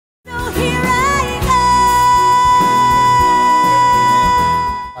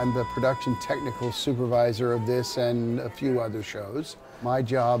I'm the production technical supervisor of this and a few other shows. My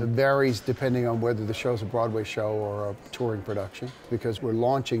job varies depending on whether the show's a Broadway show or a touring production. Because we're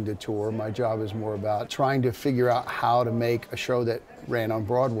launching the tour, my job is more about trying to figure out how to make a show that ran on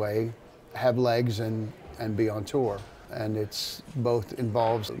Broadway have legs and be on tour. And it's both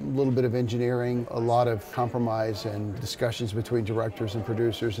involves a little bit of engineering, a lot of compromise and discussions between directors and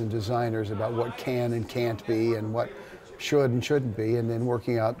producers and designers about what can and can't be and what should and shouldn't be, and then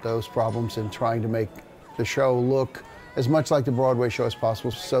working out those problems and trying to make the show look as much like the Broadway show as possible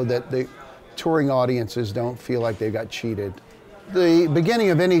so that the touring audiences don't feel like they got cheated. The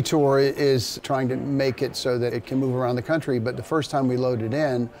beginning of any tour is trying to make it so that it can move around the country, but the first time we load it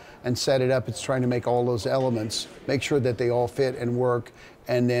in and set it up, it's trying to make all those elements, make sure that they all fit and work,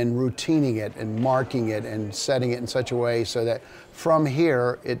 and then routining it and marking it and setting it in such a way so that from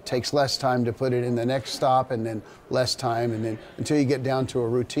here it takes less time to put it in the next stop and then less time, and then until you get down to a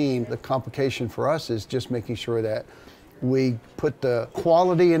routine. The complication for us is just making sure that we put the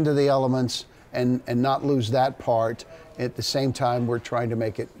quality into the elements and not lose that part. At the same time, we're trying to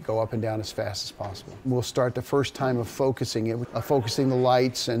make it go up and down as fast as possible. We'll start the first time of focusing it, focusing the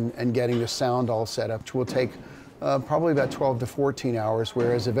lights and getting the sound all set up, which will take probably about 12 to 14 hours,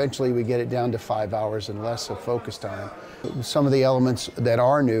 whereas eventually we get it down to 5 hours and less of focus time. Some of the elements that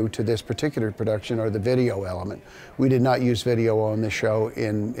are new to this particular production are the video element. We did not use video on the show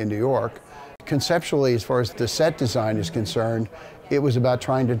in New York. Conceptually, as far as the set design is concerned, it was about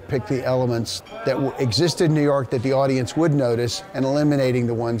trying to pick the elements that existed in New York that the audience would notice and eliminating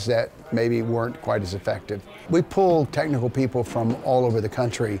the ones that maybe weren't quite as effective. We pull technical people from all over the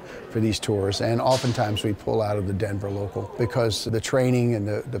country for these tours, and oftentimes we pull out of the Denver local because the training and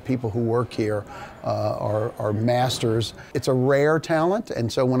the people who work here are masters. It's a rare talent, and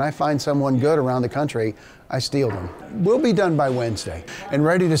so when I find someone good around the country, I steal them. We'll be done by Wednesday and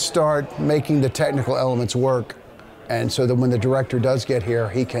ready to start making the technical elements work. And so that when the director does get here,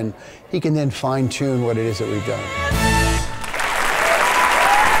 he can then fine-tune what it is that we've done.